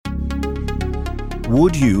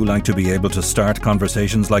Would you like to be able to start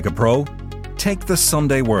conversations like a pro? Take the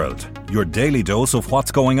Sunday World, your daily dose of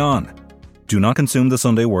what's going on. Do not consume the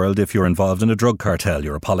Sunday World if you're involved in a drug cartel,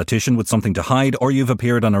 you're a politician with something to hide, or you've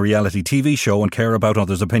appeared on a reality TV show and care about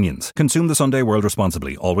others' opinions. Consume the Sunday World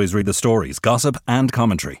responsibly. Always read the stories, gossip, and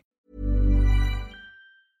commentary.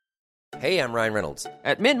 Hey, I'm Ryan Reynolds.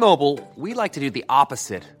 At Mint Mobile, we like to do the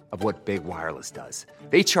opposite of what Big Wireless does.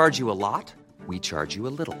 They charge you a lot, we charge you a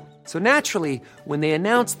little. So naturally, when they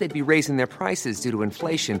announced they'd be raising their prices due to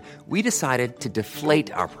inflation, we decided to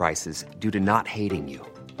deflate our prices due to not hating you.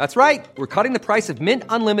 That's right. We're cutting the price of Mint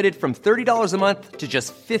Unlimited from $30 a month to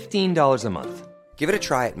just $15 a month. Give it a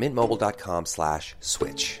try at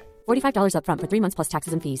mintmobile.com/switch. $45 up front for 3 months plus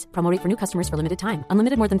taxes and fees. Promo rate for new customers for limited time.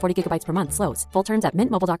 Unlimited more than 40 gigabytes per month. Slows full terms at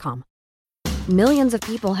mintmobile.com. Millions of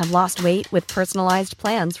people have lost weight with personalized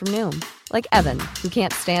plans from Noom. Like Evan, who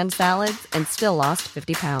can't stand salads and still lost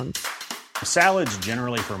 50 pounds. Salads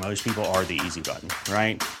generally for most people are the easy button,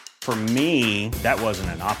 right? For me, that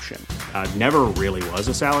wasn't an option. I never really was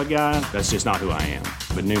a salad guy. That's just not who I am.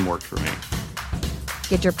 But Noom worked for me.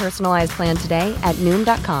 Get your personalized plan today at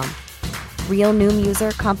Noom.com. Real Noom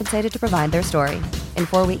user compensated to provide their story. In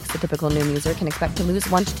 4 weeks, the typical Noom user can expect to lose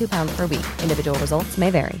 1 to 2 pounds per week. Individual results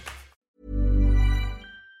may vary.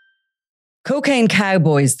 Cocaine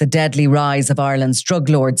Cowboys, The Deadly Rise of Ireland's Drug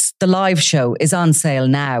Lords, the live show is on sale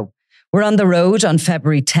now. We're on the road on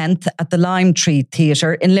February 10th at the Lime Tree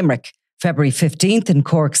Theatre in Limerick, February 15th in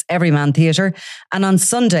Cork's Everyman Theatre, and on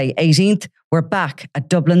Sunday 18th, we're back at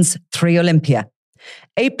Dublin's 3 Olympia.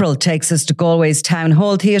 April takes us to Galway's Town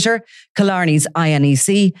Hall Theatre, Killarney's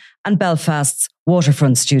INEC, and Belfast's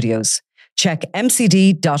Waterfront Studios. Check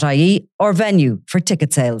mcd.ie or venue for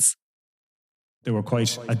ticket sales. They were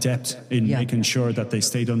quite adept in making sure that they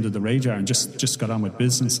stayed under the radar and just got on with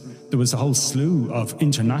business. There was a whole slew of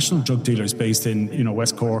international drug dealers based in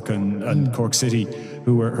West Cork and Cork City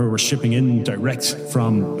who were shipping in direct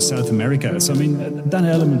from South America. So I mean, that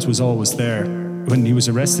element was always there. When he was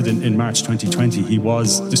arrested in March 2020, he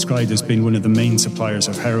was described as being one of the main suppliers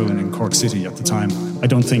of heroin in Cork City at the time. I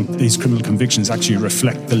don't think these criminal convictions actually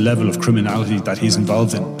reflect the level of criminality that he's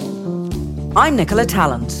involved in. I'm Nicola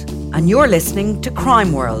Tallant, and you're listening to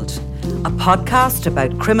Crime World, a podcast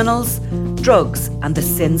about criminals, drugs, and the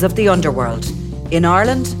sins of the underworld in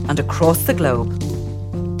Ireland and across the globe.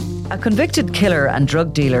 A convicted killer and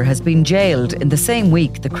drug dealer has been jailed in the same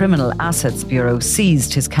week the Criminal Assets Bureau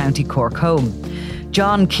seized his County Cork home.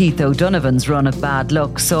 John Keith O'Donovan's run of bad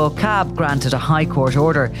luck saw CAB granted a High Court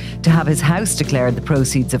order to have his house declared the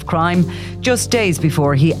proceeds of crime just days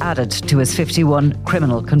before he added to his 51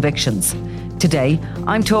 criminal convictions. Today,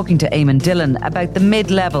 I'm talking to Eamon Dillon about the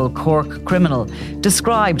mid-level Cork criminal,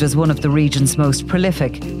 described as one of the region's most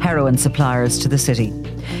prolific heroin suppliers to the city.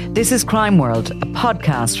 This is Crime World, a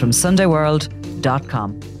podcast from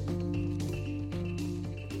SundayWorld.com.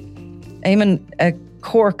 Eamon, a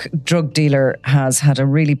Cork drug dealer has had a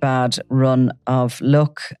really bad run of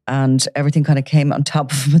luck and everything kind of came on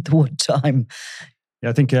top of him at the one time.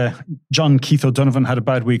 Yeah, I think John Keith O'Donovan had a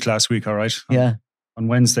bad week last week, all right? Yeah. On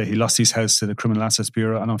Wednesday, he lost his house to the Criminal Assets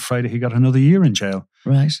Bureau, and on Friday, he got another year in jail.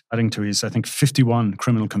 Right. Adding to his, I think, 51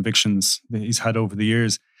 criminal convictions that he's had over the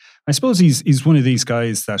years. I suppose he's one of these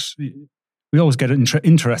guys that we always get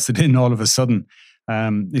interested in all of a sudden.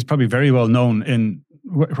 He's probably very well known in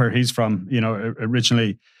where he's from,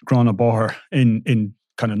 originally Grona in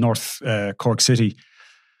kind of North Cork City.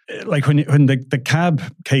 Like when the CAB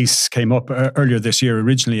case came up earlier this year,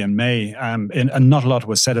 originally in May, and not a lot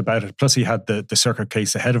was said about it. Plus, he had the circuit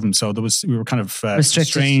case ahead of him, so we were kind of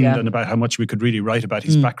restrained and about how much we could really write about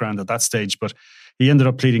his background at that stage. But he ended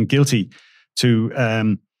up pleading guilty to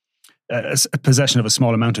possession of a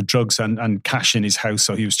small amount of drugs and cash in his house.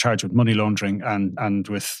 So he was charged with money laundering and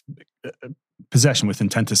with possession with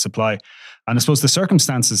intent to supply. And I suppose the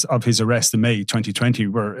circumstances of his arrest in May 2020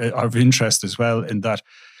 were of interest as well, in that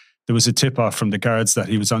there was a tip-off from the guards that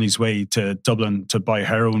he was on his way to Dublin to buy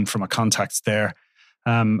heroin from a contact there.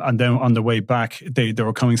 And then on the way back, they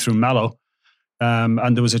were coming through Mallow.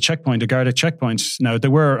 And there was a guarded checkpoint. Now, they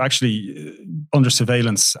were actually under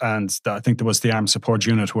surveillance, and I think there was the armed support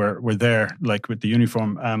unit were there, like with the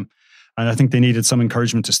uniform. And I think they needed some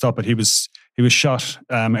encouragement to stop it. He was shot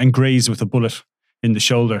and grazed with a bullet in the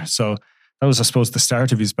shoulder. So that was, I suppose, the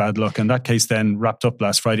start of his bad luck. And that case then wrapped up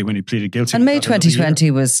last Friday when he pleaded guilty. And May 2020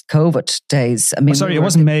 was COVID days. I mean, it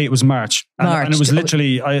wasn't May, it was March. And it was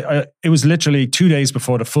literally, it was literally 2 days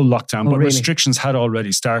before the full lockdown, but really? Restrictions had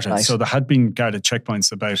already started. Right. So there had been guarded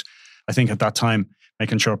checkpoints about, I think at that time,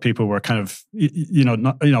 making sure people were kind of,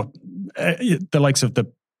 the likes of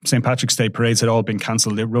the St. Patrick's Day parades had all been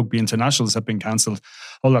cancelled. The rugby internationals had been cancelled.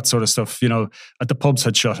 All that sort of stuff, at the pubs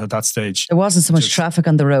had shut at that stage. There wasn't so much traffic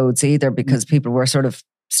on the roads either, because people were sort of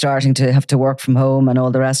starting to have to work from home and all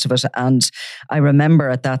the rest of it. And I remember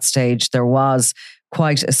at that stage, there was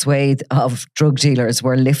quite a swathe of drug dealers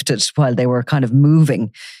were lifted while they were kind of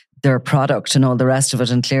moving their product and all the rest of it.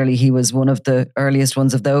 And clearly he was one of the earliest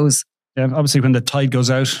ones of those. Yeah, obviously when the tide goes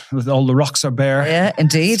out, all the rocks are bare. Yeah,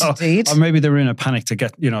 indeed. Or maybe they were in a panic to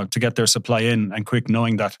get their supply in and quick,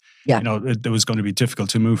 knowing that it was going to be difficult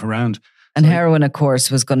to move around. And heroin, of course,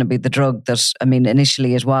 was going to be the drug that,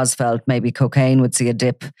 initially it was felt maybe cocaine would see a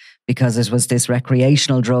dip because it was this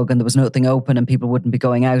recreational drug and there was nothing open and people wouldn't be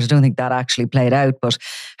going out. I don't think that actually played out, but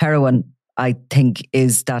heroin, I think,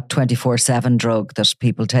 is that 24/7 drug that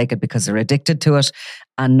people take it because they're addicted to it,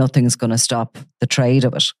 and nothing's going to stop the trade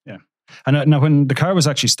of it. Yeah. And now when the car was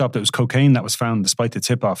actually stopped, it was cocaine that was found despite the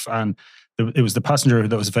tip-off. And it was the passenger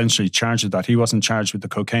that was eventually charged with that. He wasn't charged with the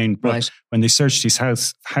cocaine. But when they searched his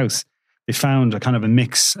house, they found a kind of a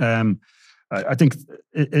mix. I think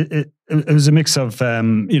it was a mix of,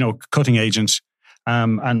 cutting agent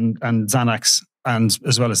and Xanax, and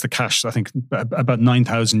as well as the cash, I think about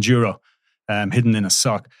 €9,000 hidden in a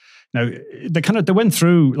sock. Now, they went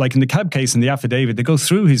through, like in the cab case and the affidavit, they go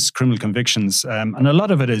through his criminal convictions, and a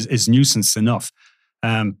lot of it is nuisance enough.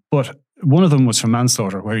 But one of them was for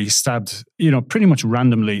manslaughter, where he stabbed, pretty much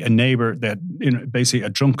randomly a neighbour that, basically a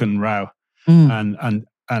drunken row,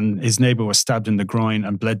 and his neighbour was stabbed in the groin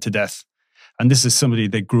and bled to death. And this is somebody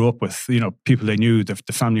they grew up with, people they knew, the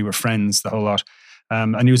family were friends, the whole lot.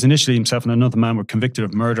 And he was initially, himself and another man were convicted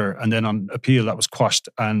of murder, and then on appeal that was quashed,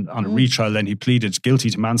 and on a retrial then he pleaded guilty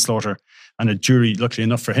to manslaughter, and a jury, luckily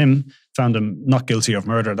enough for him, found him not guilty of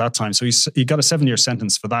murder at that time. So he got a 7-year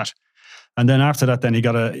sentence for that. And then after that, then he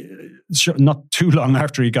got not too long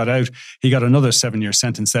after he got out, he got another 7-year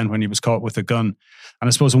sentence then when he was caught with a gun. And I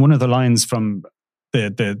suppose one of the lines from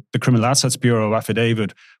the Criminal Assets Bureau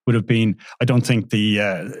affidavit would have been, I don't think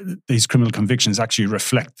these criminal convictions actually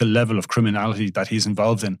reflect the level of criminality that he's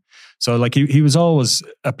involved in. So like he was always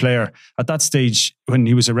a player. At that stage, when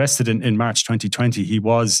he was arrested in March 2020, he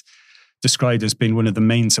was described as being one of the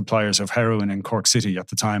main suppliers of heroin in Cork City at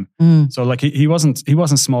the time. So like he wasn't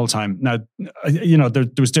small time. Now, there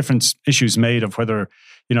was different issues made of whether,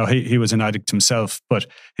 he was an addict himself, but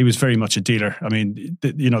he was very much a dealer. I mean,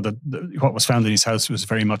 what was found in his house was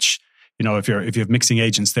very much, if you have mixing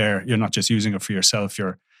agents there, you're not just using it for yourself,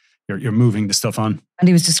 you're moving the stuff on. And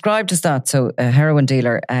he was described as that, so a heroin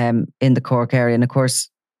dealer in the Cork area. And of course,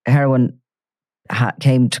 heroin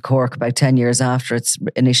came to Cork about 10 years after it's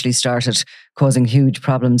initially started causing huge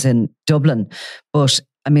problems in Dublin. But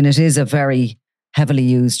it is a very heavily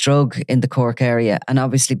used drug in the Cork area. And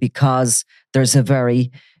obviously because there's a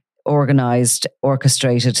very organised,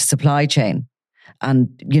 orchestrated supply chain. And,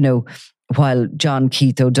 while John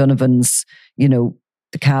Keith O'Donovan's, the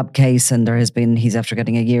cab case, and he's after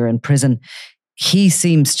getting a year in prison, he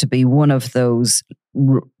seems to be one of those,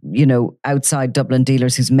 outside Dublin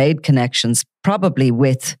dealers who's made connections, probably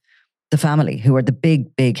with the family, who are the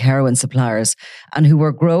big heroin suppliers, and who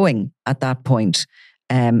were growing at that point,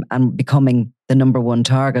 and becoming the number one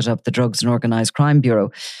target of the Drugs and Organised Crime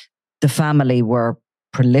Bureau. The family were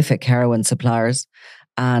prolific heroin suppliers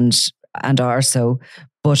and are so,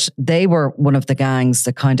 but they were one of the gangs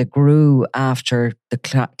that kind of grew after the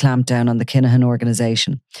clampdown on the Kinahan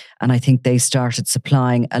organisation. And I think they started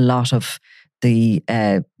supplying a lot of the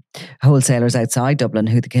wholesalers outside Dublin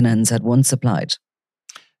who the Kinahans had once supplied.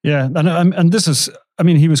 Yeah, and this is,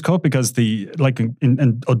 he was caught because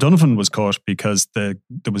and O'Donovan was caught because there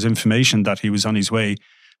was information that he was on his way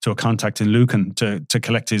to a contact in Lucan to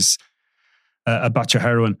collect his a batch of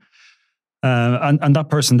heroin. And that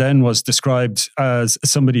person then was described as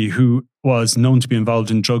somebody who was known to be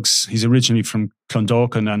involved in drugs. He's originally from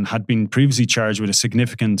Clondalkin and had been previously charged with a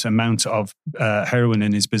significant amount of heroin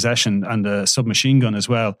in his possession and a submachine gun as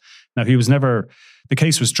well. Now, the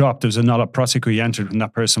case was dropped. There was a nolle prosequi entered when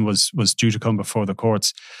that person was due to come before the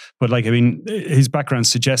courts. But his background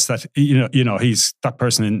suggests that, that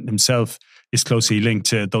person himself is closely linked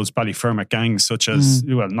to those Ballyfermot gangs, such as,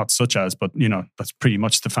 not such as, but, that's pretty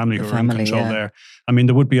much the family who are in control there.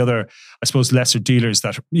 There would be other, I suppose, lesser dealers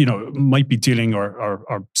that, might be dealing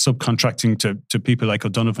or subcontracting to people like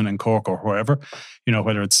O'Donovan and Cork or wherever,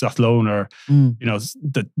 whether it's Athlone or,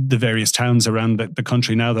 the various towns around the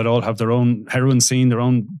country now that all have their own heroin scene, their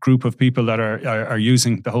own group of people that are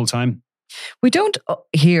using the whole time. We don't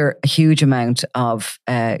hear a huge amount of,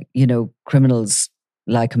 criminals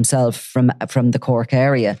like himself from the Cork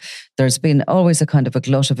area, there's been always a kind of a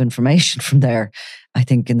glut of information from there. I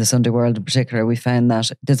think in the Sunday World in particular, we found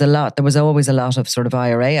that there was always a lot of sort of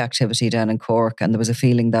IRA activity down in Cork, and there was a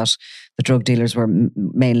feeling that the drug dealers were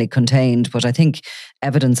mainly contained. But I think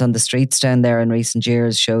evidence on the streets down there in recent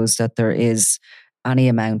years shows that there is any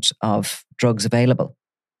amount of drugs available.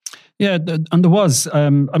 Yeah, and there was.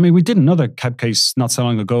 We did another cab case not so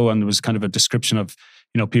long ago, and there was kind of a description of,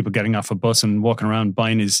 people getting off a bus and walking around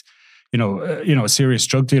buying his, a serious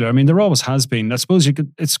drug dealer. I mean, there always has been. I suppose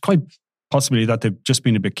it's quite possibly that they've just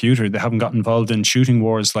been a bit cuter. They haven't got involved in shooting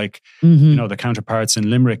wars like, the counterparts in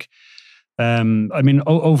Limerick.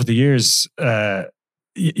 Over the years,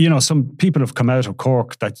 some people have come out of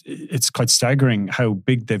Cork that it's quite staggering how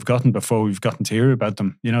big they've gotten before we've gotten to hear about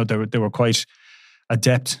them. They were quite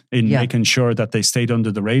adept in making sure that they stayed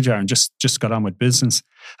under the radar and just got on with business.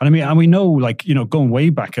 And we know, going way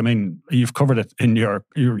back, you've covered it in your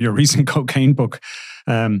recent cocaine book,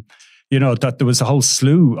 that there was a whole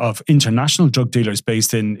slew of international drug dealers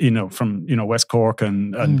based in, from West Cork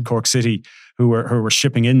and Cork City who were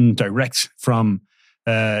shipping in direct from,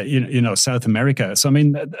 South America. So,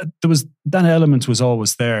 there was, that element was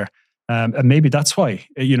always there. And maybe that's why,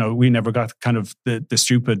 we never got kind of the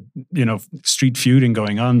stupid, street feuding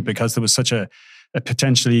going on, because there was such a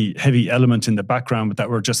potentially heavy element in the background that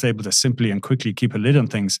we're just able to simply and quickly keep a lid on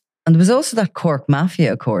things. And there was also that Cork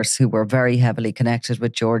Mafia, of course, who were very heavily connected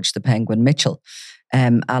with George the Penguin Mitchell.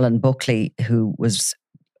 Alan Buckley, who was...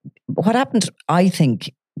 What happened, I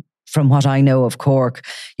think, from what I know of Cork,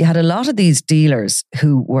 you had a lot of these dealers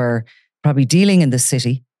who were probably dealing in the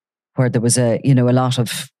city, where there was a lot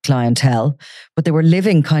of clientele, but they were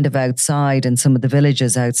living kind of outside in some of the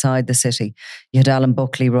villages outside the city. You had Alan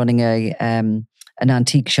Buckley running an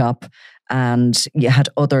antique shop, and you had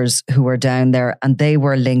others who were down there, and they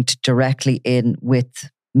were linked directly in with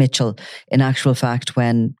Mitchell. In actual fact,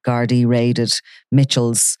 when Gardaí raided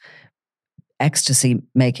Mitchell's ecstasy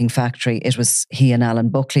making factory, it was he and Alan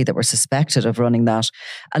Buckley that were suspected of running that.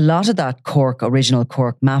 A lot of that original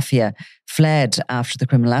Cork Mafia fled after the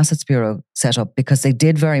Criminal Assets Bureau set up, because they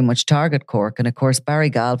did very much target Cork. And of course,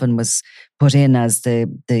 Barry Galvin was put in as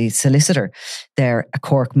the solicitor there, a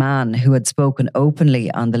Cork man who had spoken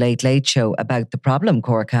openly on the Late Late Show about the problem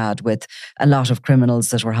Cork had with a lot of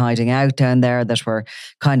criminals that were hiding out down there, that were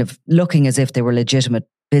kind of looking as if they were legitimate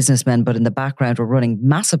businessmen, but in the background were running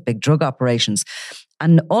massive big drug operations.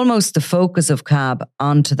 And almost the focus of CAB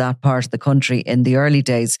onto that part of the country in the early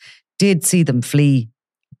days did see them flee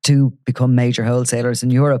to become major wholesalers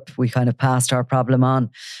in Europe. We kind of passed our problem on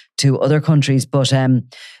to other countries. But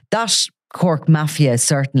that Cork Mafia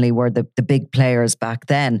certainly were the big players back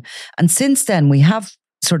then. And since then, we have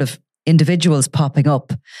sort of individuals popping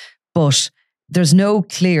up, but there's no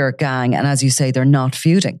clear gang. And as you say, they're not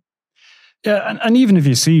feuding. Yeah, and even if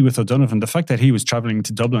you see with O'Donovan, the fact that he was travelling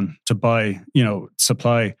to Dublin to buy,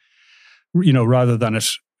 supply, rather than it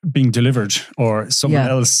being delivered or someone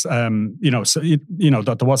else,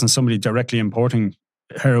 that there wasn't somebody directly importing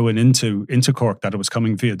heroin into Cork, that it was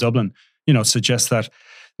coming via Dublin, suggests that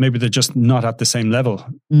maybe they're just not at the same level.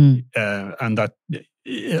 And that,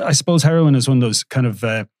 I suppose heroin is one of those kind of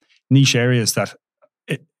niche areas that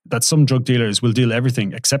some drug dealers will deal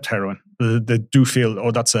everything except heroin. They do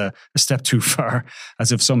feel, that's a step too far,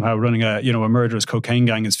 as if somehow running a murderous cocaine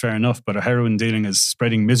gang is fair enough, but a heroin dealing is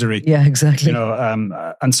spreading misery. Yeah, exactly.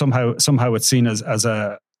 And somehow it's seen as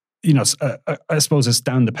a I suppose it's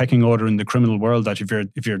down the pecking order in the criminal world, that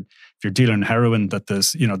if you're dealing heroin, that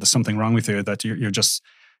there's something wrong with you, that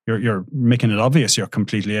you're making it obvious you're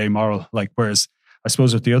completely amoral. Whereas I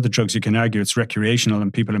suppose with the other drugs, you can argue it's recreational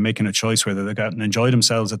and people are making a choice whether they go out and enjoy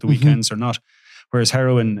themselves at the weekends or not. Whereas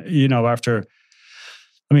heroin,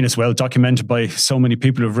 it's well documented by so many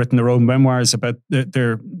people who've written their own memoirs about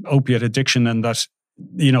their opiate addiction, and that,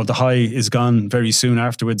 the high is gone very soon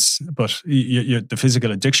afterwards. But the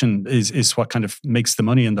physical addiction is what kind of makes the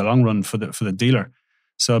money in the long run for the dealer.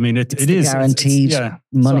 So, it is guaranteed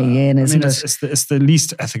money in, isn't it? It's the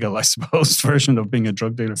least ethical, I suppose, version of being a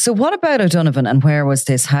drug dealer. So what about O'Donovan, and where was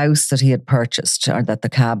this house that he had purchased, or that the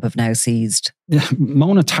CAB have now seized? Yeah,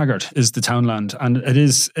 Mona Taggart is the townland, and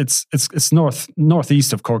it's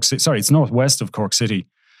northeast of Cork City. Sorry, it's northwest of Cork City.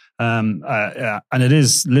 And it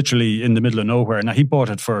is literally in the middle of nowhere. Now, he bought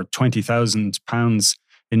it for £20,000 in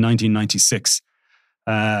 1996.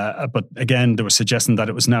 But again, they were suggesting that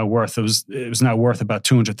it was now worth about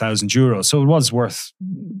 €200,000. So it was worth,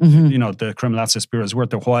 the Criminal Assets Bureau is worth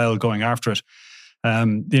their while going after it.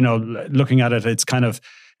 Looking at it, it's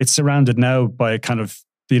surrounded now by kind of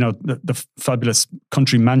the fabulous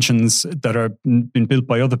country mansions that are been built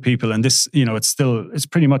by other people. And this, it's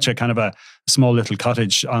pretty much a kind of a small little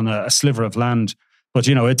cottage on a sliver of land. But,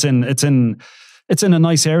 it's in a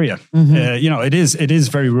nice area. Mm-hmm. It is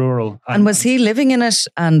very rural. And was he living in it?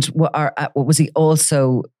 And was he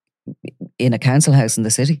also in a council house in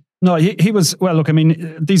the city? No, he was. Well, look, I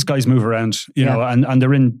mean, these guys move around, and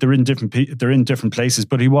they're in different places.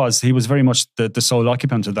 But he was very much the sole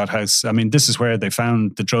occupant of that house. I mean, this is where they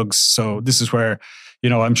found the drugs. So this is where,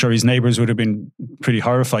 I'm sure his neighbours would have been pretty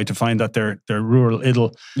horrified to find that their rural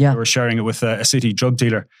idyll, they were sharing it with a city drug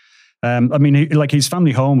dealer. I mean, his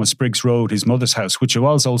family home was Spriggs Road, his mother's house, which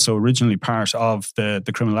was also originally part of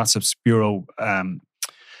the Criminal Assets Bureau.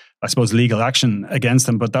 I suppose legal action against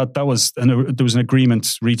him, but there was an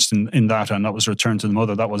agreement reached in that, and that was returned to the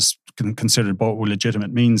mother. That was considered both were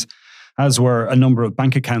legitimate means, as were a number of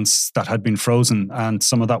bank accounts that had been frozen, and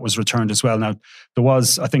some of that was returned as well. Now, there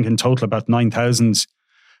was, I think, in total about 9,000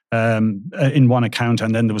 in one account,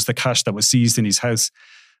 and then there was the cash that was seized in his house.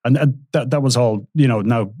 And that was all,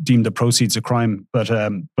 now deemed the proceeds of crime. But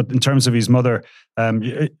in terms of his mother,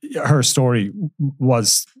 her story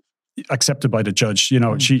was accepted by the judge.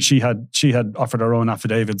 She had offered her own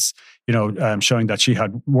affidavits, showing that she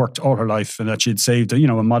had worked all her life and that she had saved,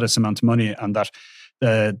 a modest amount of money, and that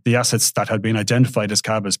the assets that had been identified as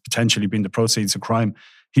CAB as potentially being the proceeds of crime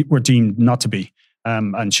were deemed not to be.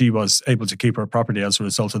 And she was able to keep her property as a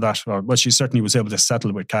result of that. Well, she certainly was able to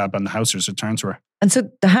settle with CAB, and the house was returned to her. And so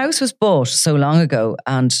the house was bought so long ago,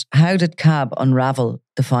 and how did CAB unravel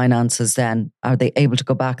the finances then? Are they able to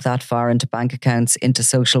go back that far into bank accounts, into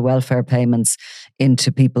social welfare payments,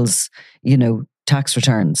 into people's, tax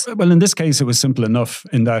returns? Well, in this case, it was simple enough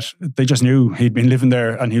in that they just knew he'd been living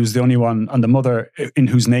there and he was the only one. And the mother in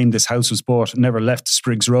whose name this house was bought never left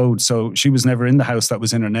Spriggs Road. So she was never in the house that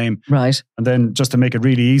was in her name. Right. And then just to make it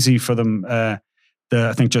really easy for them, I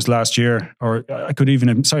think just last year, or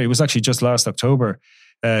it was actually just last October,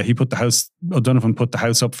 O'Donovan put the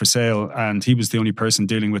house up for sale, and he was the only person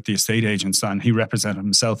dealing with the estate agents, and he represented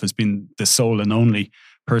himself as being the sole and only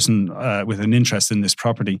person with an interest in this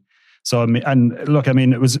property. So,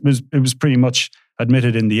 it was pretty much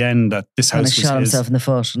admitted in the end that this house was his. Shot himself in the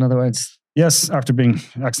foot, in other words. Yes, after being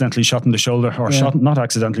accidentally shot in the shoulder, or shot, not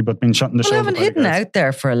accidentally, but being shot in the shoulder. Having hidden out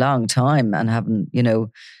there for a long time and having,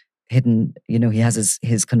 hidden, he has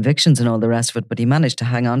his convictions and all the rest of it, but he managed to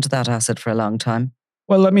hang on to that asset for a long time.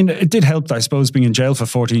 Well, I mean, it did help, I suppose, being in jail for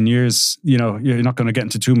 14 years. You're not going to get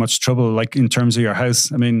into too much trouble, like in terms of your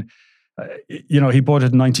house. I mean, he bought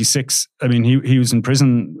it in 96. I mean, he was in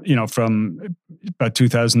prison, from about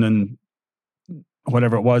 2000 and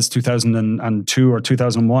whatever it was, 2002 or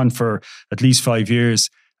 2001 for at least 5 years.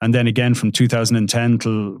 And then again from 2010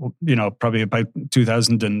 till, probably about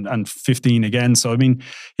 2015 again. So, I mean,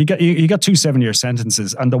 he got 2 7-year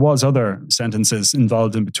sentences, and there was other sentences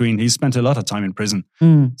involved in between. He spent a lot of time in prison.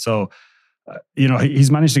 So, he's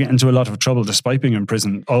managed to get into a lot of trouble despite being in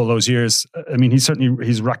prison all those years. I mean,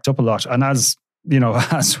 he's racked up a lot. And as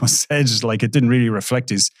was said, it didn't really reflect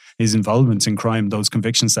his involvement in crime, those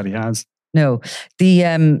convictions that he has. No,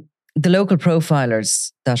 the local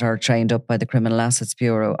profilers that are trained up by the Criminal Assets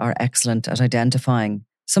Bureau are excellent at identifying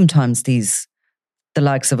sometimes the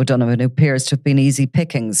likes of O'Donovan, who appears to have been easy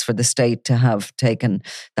pickings for the state to have taken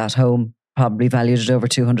that home, probably valued at over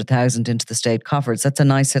 200,000 into the state coffers. That's a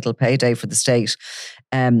nice little payday for the state.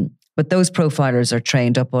 But those profilers are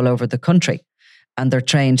trained up all over the country, and they're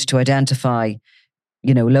trained to identify,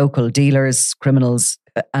 local dealers, criminals,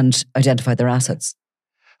 and identify their assets.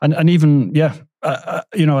 And even,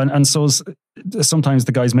 and so sometimes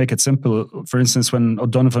the guys make it simple. For instance, when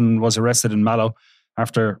O'Donovan was arrested in Mallow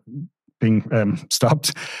after being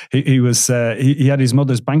stopped, he had his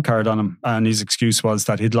mother's bank card on him, and his excuse was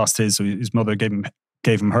that he'd lost his, so his mother gave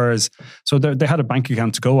him hers. So they had a bank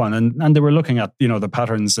account to go on, and they were looking at the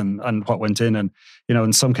patterns and what went in, and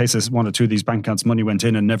in some cases 1 or 2 of these bank accounts, money went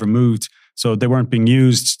in and never moved, so they weren't being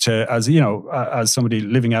used as somebody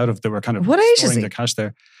living out of. They were kind of what age storing is he? The cash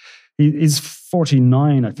there. He's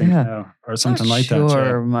 49, I think, now, or something like that.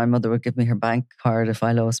 Sure, my mother would give me her bank card if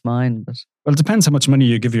I lost mine. But well, it depends how much money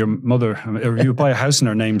you give your mother. If you buy a house in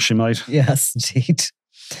her name, she might. Yes, indeed.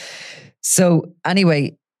 So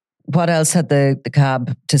anyway, what else had the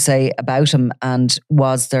CAB to say about him? And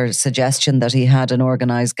was there suggestion that he had an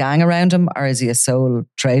organised gang around him, or is he a sole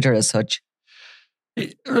trader as such?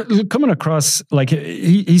 Coming across,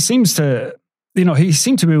 he seems to... he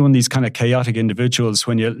seemed to be one of these kind of chaotic individuals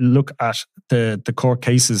when you look at the court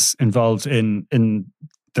cases involved in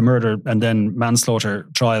the murder and then manslaughter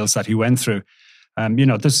trials that he went through.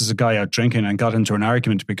 This is a guy out drinking and got into an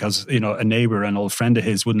argument because, a neighbour, an old friend of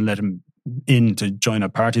his, wouldn't let him in to join a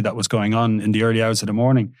party that was going on in the early hours of the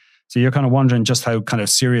morning. So you're kind of wondering just how kind of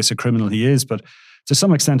serious a criminal he is. But to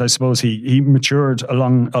some extent, I suppose he matured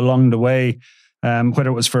along the way, whether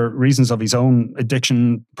it was for reasons of his own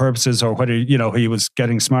addiction purposes or whether, he was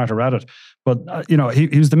getting smarter at it. But,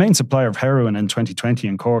 he was the main supplier of heroin in 2020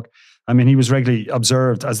 in Cork. I mean, he was regularly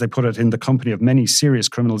observed, as they put it, in the company of many serious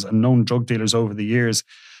criminals and known drug dealers over the years.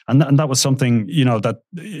 And that was something,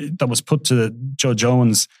 that was put to Judge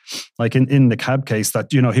Owens, like in the cab case, that,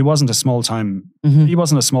 he wasn't a small-time, he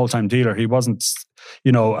wasn't a small-time dealer. He wasn't,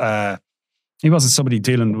 he wasn't somebody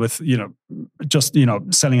dealing with, just,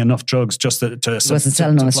 selling enough drugs just to he wasn't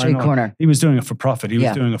selling on a street corner. He was doing it for profit. He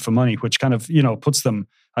was doing it for money, which kind of, puts them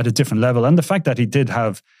at a different level. And the fact that he did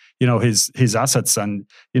have, his assets and,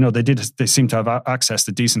 they seem to have access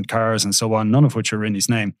to decent cars and so on, none of which are in his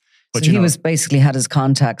name. But so he was basically had his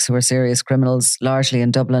contacts who were serious criminals, largely in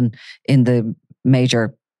Dublin, in the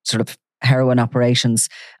major sort of heroin operations.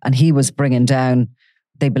 And he was bringing down,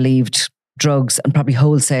 they believed, drugs and probably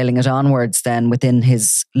wholesaling it onwards then within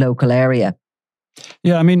his local area.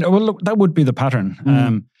 Yeah, I mean, well, look, that would be the pattern.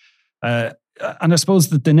 And I suppose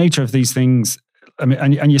that the nature of these things, I mean,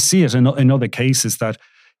 and you see it in other cases that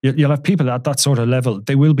you'll have people at that sort of level.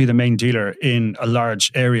 They will be the main dealer in a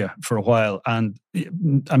large area for a while. And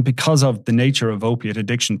because of the nature of opiate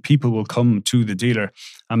addiction, people will come to the dealer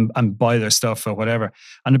and buy their stuff or whatever.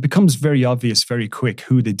 And it becomes very obvious very quick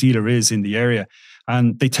who the dealer is in the area.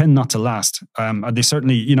 And they tend not to last. And they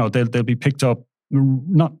certainly, they'll be picked up,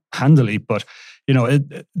 not handily, but,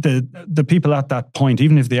 the people at that point,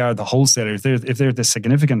 even if they are the wholesaler, if they're the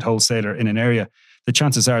significant wholesaler in an area, the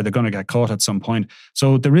chances are they're going to get caught at some point.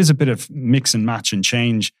 So there is a bit of mix and match and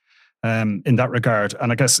change in that regard.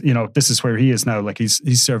 And I guess, this is where he is now. Like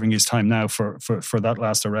he's serving his time now for that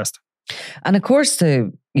last arrest. And of course,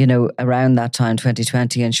 around that time,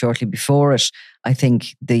 2020 and shortly before it, I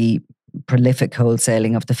think the prolific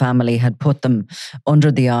wholesaling of the family had put them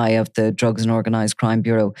under the eye of the Drugs and Organised Crime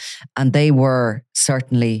Bureau. And they were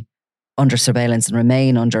certainly under surveillance and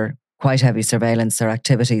remain under quite heavy surveillance, their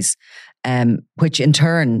activities, which in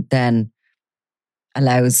turn then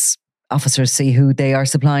allows officers to see who they are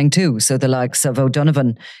supplying to. So the likes of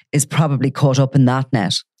O'Donovan is probably caught up in that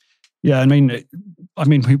net. Yeah, I mean,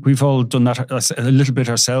 we've all done that a little bit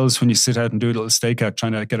ourselves when you sit out and do a little stakeout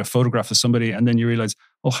trying to get a photograph of somebody and then you realise,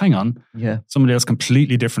 oh, hang on, somebody else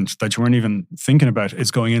completely different that you weren't even thinking about is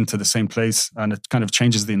going into the same place, and it kind of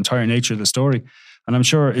changes the entire nature of the story. And I'm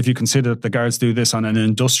sure if you consider that the guards do this on an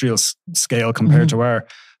industrial scale compared to our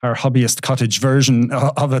hobbyist cottage version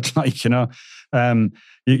of it,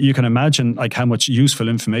 you can imagine like how much useful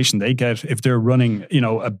information they get if they're running,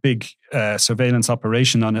 a big surveillance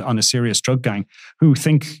operation on a serious drug gang who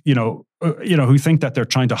think that they're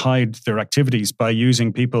trying to hide their activities by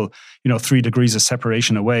using people, 3 degrees of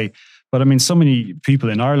separation away. But I mean, so many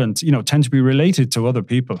people in Ireland, tend to be related to other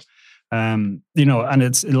people. And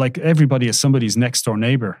it's like everybody is somebody's next door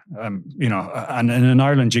neighbor, and in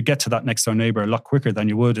Ireland, you get to that next door neighbor a lot quicker than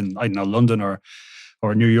you would in, I don't know, London or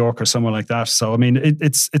New York or somewhere like that. So, I mean,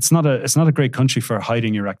 it's not a great country for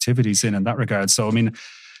hiding your activities in that regard. So, I mean,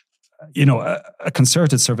 a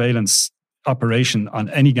concerted surveillance operation on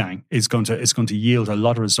any gang is going to yield a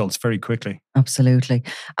lot of results very quickly. Absolutely.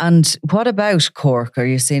 And what about Cork? Are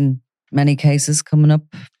you seeing many cases coming up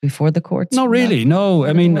before the courts? No, really. No.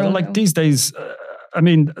 I mean, like these days,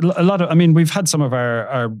 we've had some of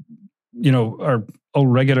our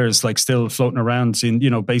old regulars like still floating around in,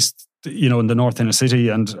 based, in the north inner city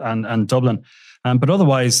and Dublin. But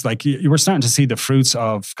otherwise, like you were starting to see the fruits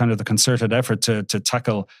of kind of the concerted effort to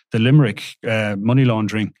tackle the Limerick money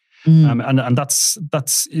laundering. And that's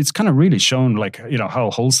it's kind of really shown like,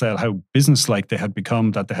 how wholesale, how business-like they had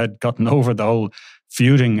become, that they had gotten over the whole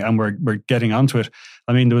feuding and we're getting onto it.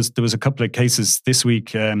 I mean, there was a couple of cases this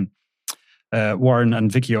week. Warren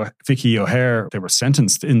and Vicky O'Hare, they were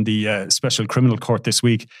sentenced in the special criminal court this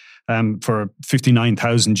week for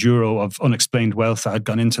 €59,000 of unexplained wealth that had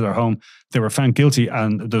gone into their home. They were found guilty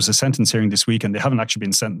and there was a sentence hearing this week and they haven't actually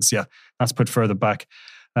been sentenced yet. That's put further back.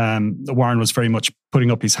 Warren was very much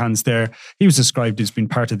putting up his hands there. He was described as being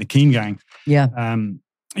part of the Keane gang. Yeah.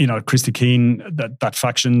 Christy Keane, that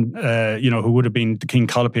faction, who would have been the Keane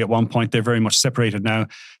Colopy at one point, they're very much separated now.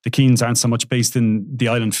 The Keanes aren't so much based in the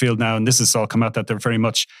island field now, and this has all come out that they're very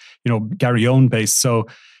much, Garryowen based. So,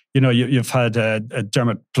 you've had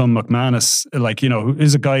Dermot Plum McManus, who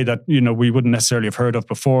is a guy that, we wouldn't necessarily have heard of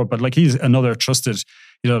before, but like he's another trusted,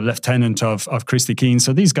 lieutenant of Christy Keane.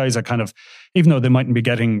 So these guys are kind of, even though they mightn't be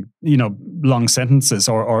getting, long sentences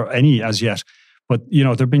or any as yet,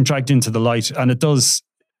 but they're being dragged into the light, and it does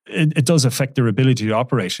affect their ability to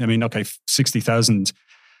operate. I mean, okay, 60,000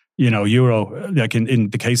 euro, like in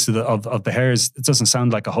the case of the hares, it doesn't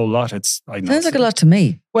sound like a whole lot. Sounds like a lot to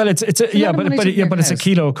me. Well, it's a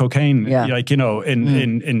kilo of cocaine,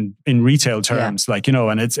 in retail terms,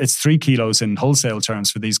 and it's 3 kilos in wholesale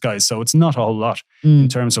terms for these guys. So it's not a whole lot in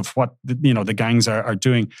terms of what the gangs are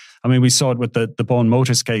doing. I mean, we saw it with the Bone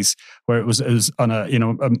Motors case, where it was on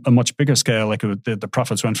a much bigger scale. Like the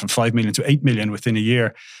profits went from 5 million to 8 million within a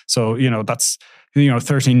year. So that's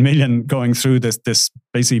 13 million going through this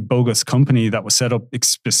basically bogus company that was set up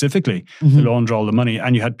specifically to launder all the money.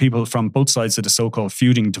 And you had people from both sides of the so-called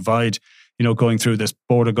feuding divide, going through this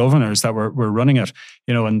board of governors that were running it,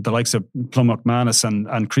 and the likes of Plum McManus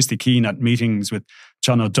and Christy Keane at meetings with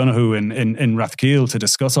John O'Donoghue in Rathkeale to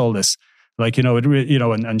discuss all this.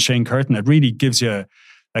 And Shane Curtin, it really gives you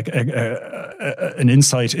an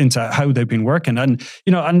insight into how they've been working. And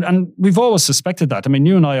we've always suspected that. I mean,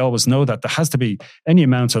 you and I always know that there has to be any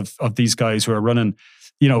amount of these guys who are running,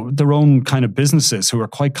 their own kind of businesses, who are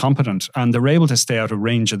quite competent, and they're able to stay out of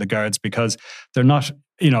range of the guards because they're not,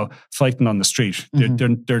 fighting on the street.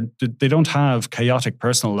 They don't have chaotic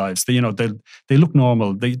personal lives. They look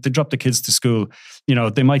normal. They drop the kids to school.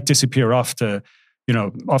 They might disappear off the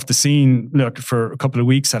scene for a couple of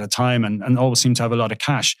weeks at a time and always seem to have a lot of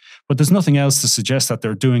cash. But there's nothing else to suggest that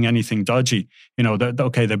they're doing anything dodgy.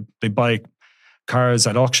 They buy cars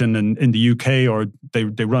at auction in the UK, or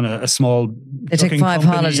they run a small... They take 5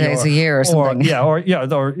 holidays a year or something.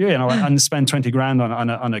 And spend 20 grand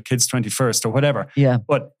on a kid's 21st or whatever. Yeah.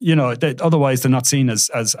 But, otherwise they're not seen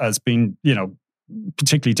as being,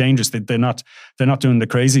 particularly dangerous. They're not doing the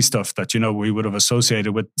crazy stuff that we would have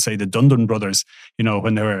associated with, say, the Dundon brothers.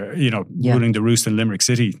 When they were ruling the roost in Limerick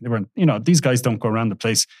City. They were these guys don't go around the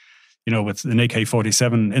place with an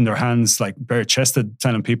AK-47 in their hands, like bare chested,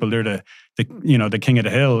 telling people they're the king of the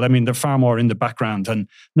hill. I mean, they're far more in the background and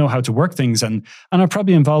know how to work things, and are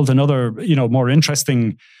probably involved in other more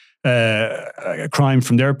interesting crime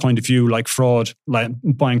from their point of view, like fraud, like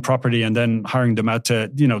buying property and then hiring them out to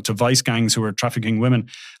vice gangs who are trafficking women.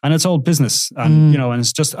 And it's all business. And and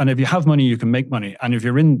it's just, and if you have money, you can make money. And if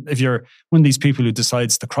you're one of these people who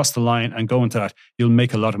decides to cross the line and go into that, you'll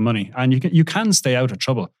make a lot of money. And you can stay out of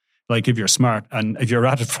trouble, like if you're smart and if you're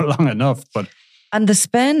at it for long enough. And the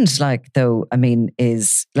spend, is like,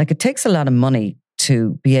 it takes a lot of money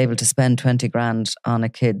to be able to spend 20 grand on a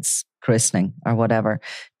kid's christening or whatever,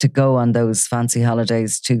 to go on those fancy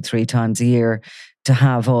holidays 2-3 times a year, to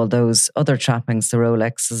have all those other trappings, the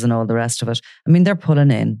Rolexes and all the rest of it. I mean, they're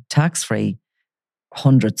pulling in tax-free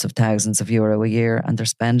hundreds of thousands of euro a year, and they're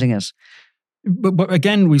spending it. But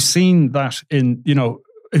again, we've seen that in,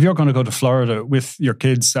 if you're going to go to Florida with your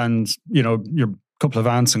kids and, your couple of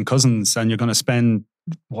aunts and cousins, and you're going to spend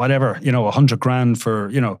whatever, 100 grand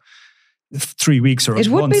for, 3 weeks or a month.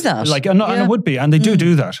 It would be that. And it would be. And they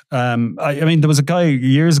do that. I mean, there was a guy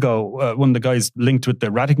years ago, one of the guys linked with the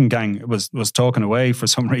Radican gang was talking away for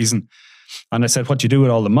some reason. And I said, what do you do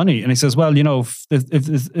with all the money? And he says, well, if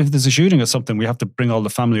there's a shooting or something, we have to bring all the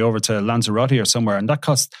family over to Lanzarote or somewhere. And that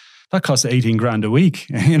costs 18 grand a week.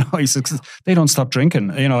 He says, they don't stop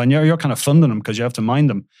drinking, and you're kind of funding them because you have to mind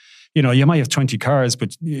them. You might have 20 cars,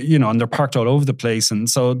 but, and they're parked all over the place. And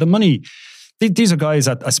so the money... These are guys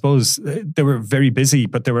that I suppose they were very busy,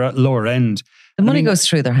 but they were at lower end. The money goes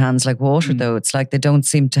through their hands like water, though. It's like they don't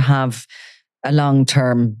seem to have a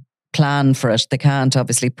long-term plan for it. They can't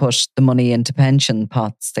obviously put the money into pension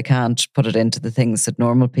pots. They can't put it into the things that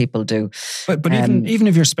normal people do. But even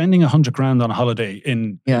if you're spending 100 grand on a holiday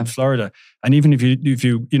in Florida, and even if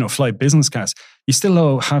you fly business class, you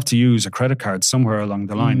still have to use a credit card somewhere along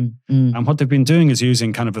the line. And what they've been doing is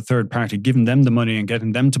using kind of a third party, giving them the money and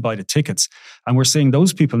getting them to buy the tickets. And we're seeing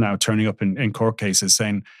those people now turning up in court cases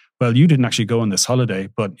saying, well, you didn't actually go on this holiday,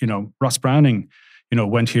 but Ross Browning,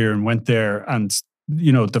 went here and went there, and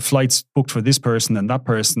the flights booked for this person and that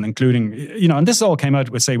person, including, and this all came out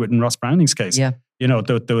with Ross Browning's case. Yeah.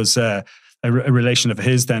 There was a relation of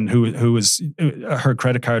his then who was, her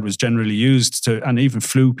credit card was generally used to, and even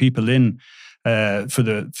flew people in for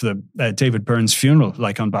the David Byrne's funeral,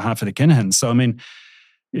 like on behalf of the Kinahans. So, I mean,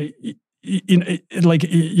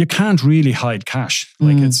 you can't really hide cash.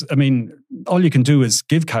 All you can do is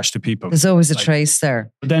give cash to people. There's always a trace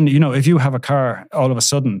there. But then, if you have a car, all of a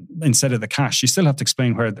sudden, instead of the cash, you still have to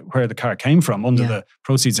explain where the car came from under the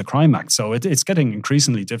Proceeds of Crime Act. So it's getting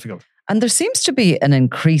increasingly difficult. And there seems to be an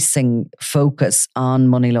increasing focus on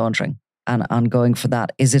money laundering and on going for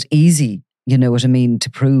that. Is it easy, to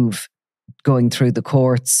prove going through the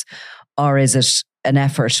courts, or is it an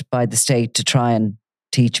effort by the state to try and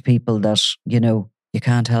teach people that, you know, you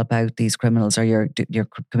can't help out these criminals, or you're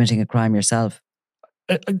committing a crime yourself?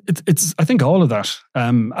 It's I think all of that.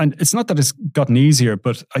 And it's not that it's gotten easier,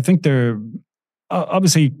 but I think they're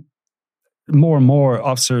obviously more and more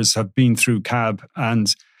officers have been through CAB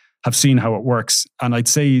and have seen how it works. And I'd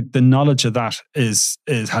say the knowledge of that has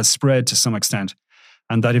spread to some extent.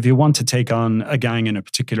 And that if you want to take on a gang in a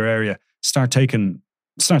particular area, start taking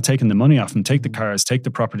the money off them, take the cars, take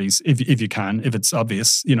the properties, if you can, if it's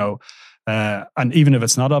obvious, you know. And even if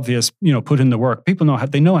it's not obvious, you know, put in the work. People know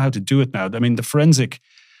how to do it now. I mean, the forensic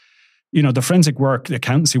work, the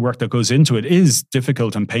accountancy work that goes into it is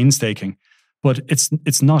difficult and painstaking, but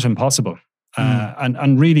it's not impossible.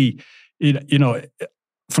 And really, you know,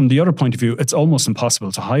 from the other point of view, it's almost impossible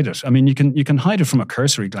to hide it. I mean, you can hide it from a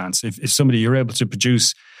cursory glance. If somebody, you're able to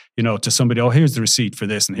produce, you know, to somebody, oh, here's the receipt for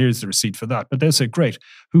this and here's the receipt for that. But they'll say, great,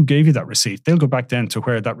 who gave you that receipt? They'll go back then to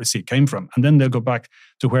where that receipt came from. And then they'll go back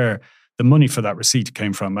to where the money for that receipt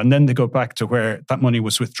came from. And then they go back to where that money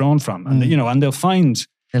was withdrawn from. And, you know, and they'll follow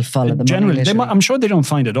the generally, money. I'm sure they don't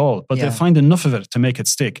find it all, but they'll find enough of it to make it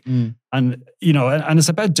stick. And, you know, and it's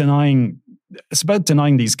about denying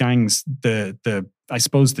these gangs I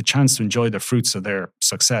suppose the chance to enjoy the fruits of their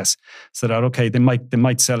success. So that, okay, they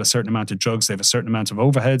might sell a certain amount of drugs, they have a certain amount of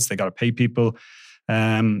overheads, they got to pay people.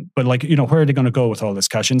 But like, you know, where are they going to go with all this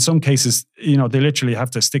cash? In some cases, you know, they literally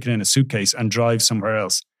have to stick it in a suitcase and drive somewhere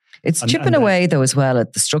else. It's chipping away though as well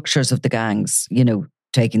at the structures of the gangs, you know,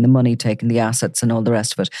 taking the money, taking the assets and all the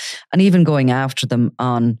rest of it. And even going after them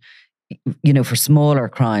on, you know, for smaller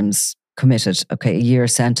crimes committed. Okay, a year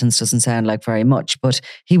sentence doesn't sound like very much, but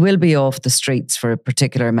he will be off the streets for a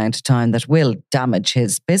particular amount of time that will damage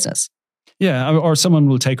his business. Yeah, or someone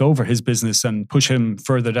will take over his business and push him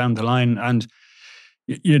further down the line. And,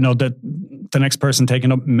 you know, that the next person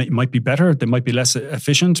taken up might be better, they might be less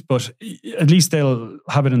efficient, but at least they'll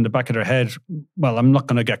have it in the back of their head, well, I'm not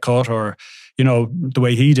going to get caught, or, you know, the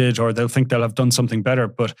way he did, or they'll think they'll have done something better.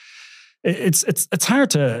 But it's hard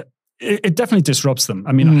to... It definitely disrupts them.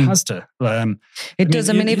 I mean, it has to. It does.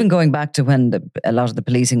 I mean, even going back to when a lot of the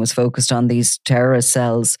policing was focused on these terrorist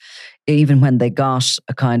cells, even when they got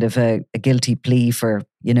a kind of a guilty plea for,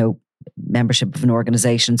 you know, membership of an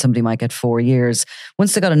organisation, somebody might get 4 years.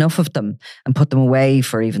 Once they got enough of them and put them away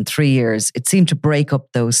for even 3 years, it seemed to break up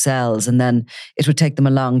those cells, and then it would take them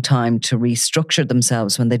a long time to restructure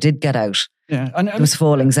themselves when they did get out. Yeah, and there was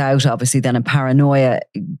fallings out, obviously, then a paranoia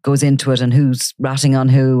goes into it, and who's ratting on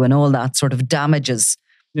who and all that sort of damages.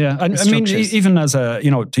 Yeah, and I mean, even as a,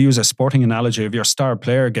 you know, to use a sporting analogy, if your star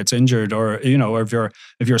player gets injured, or, you know, or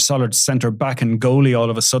if your solid centre back and goalie all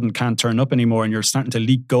of a sudden can't turn up anymore, and you're starting to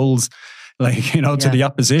leak goals, like, you know, to the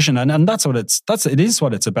opposition, and that's what it is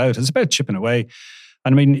what it's about. It's about chipping away.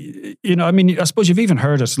 And I mean, you know, I suppose you've even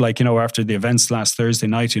heard it, like, you know, after the events last Thursday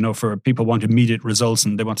night, you know, for people want immediate results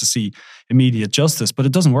and they want to see immediate justice, but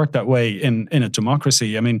it doesn't work that way in a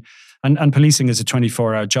democracy. I mean, and policing is a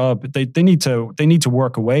 24-hour job. They need to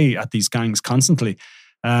work away at these gangs constantly.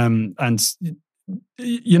 And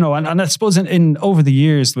you know, and I suppose in over the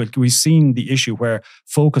years, like, we've seen the issue where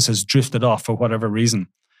focus has drifted off for whatever reason.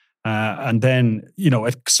 And then, you know,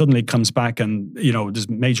 it suddenly comes back, and, you know, there's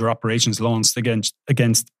major operations launched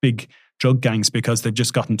against big drug gangs because they've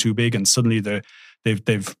just gotten too big, and suddenly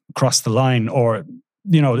they've crossed the line, or,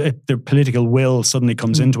 you know, their political will suddenly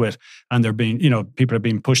comes into it, and they're being, you know, people are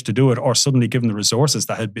being pushed to do it, or suddenly given the resources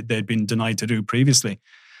that they'd been denied to do previously.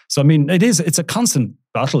 So I mean, it's a constant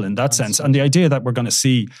battle in that sense, and the idea that we're going to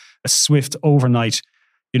see a swift overnight,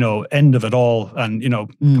 you know, end of it all, and, you know,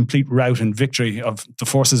 complete rout and victory of the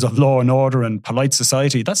forces of law and order and polite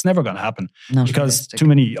society, that's never going to happen. Not because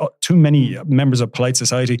realistic. too many members of polite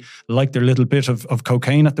society like their little bit of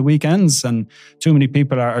cocaine at the weekends, and too many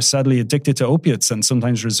people are sadly addicted to opiates and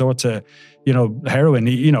sometimes resort to, you know, heroin.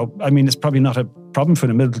 You know, I mean, it's probably not a problem for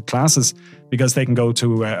the middle classes because they can go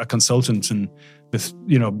to a consultant and with,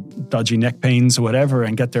 you know, dodgy neck pains or whatever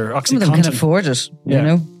and get their OxyContin. Some of them can afford it, you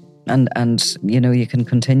know. And you know, you can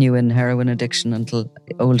continue in heroin addiction until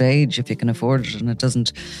old age if you can afford it, and it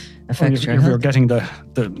doesn't affect your health. You're getting the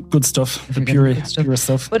good stuff, the pure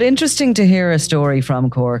stuff. But interesting to hear a story from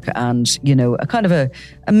Cork, and, you know, a kind of a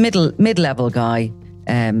mid-level guy,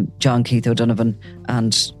 John Keith O'Donovan,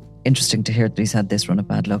 and interesting to hear that he's had this run of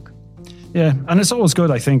bad luck. Yeah, and it's always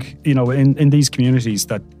good, I think, you know, in these communities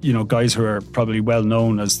that, you know, guys who are probably well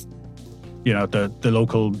known as, you know, the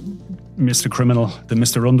local Mr. Criminal, the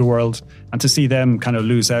Mr. Underworld, and to see them kind of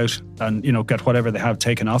lose out and, you know, get whatever they have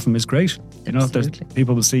taken off them is great. You know,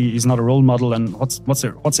 people will see he's not a role model, and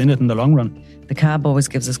what's in it in the long run. The cab always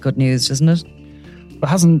gives us good news, doesn't it? But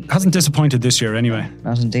hasn't disappointed this year anyway.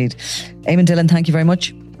 Not indeed. Eamon Dillon, thank you very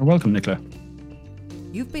much. You're welcome, Nicola.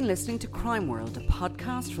 You've been listening to Crime World, a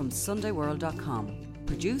podcast from SundayWorld.com.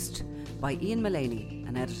 Produced by Ian Mullaney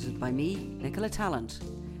and edited by me, Nicola Tallant.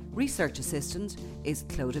 Research assistant is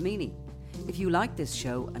Claude Amini. If you like this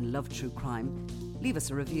show and love true crime, leave us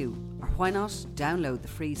a review. Or why not download the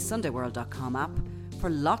free SundayWorld.com app for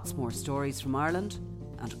lots more stories from Ireland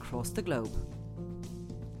and across the globe.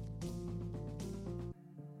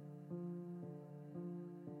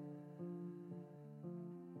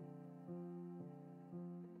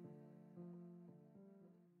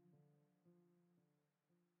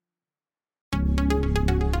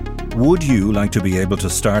 Would you like to be able to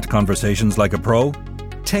start conversations like a pro?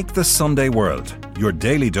 Take the Sunday World, your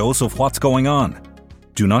daily dose of what's going on.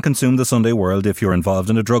 Do not consume the Sunday World if you're involved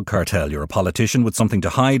in a drug cartel, you're a politician with something to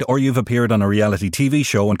hide, or you've appeared on a reality TV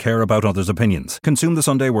show and care about others' opinions. Consume the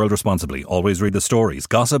Sunday World responsibly. Always read the stories,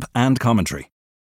 gossip and commentary.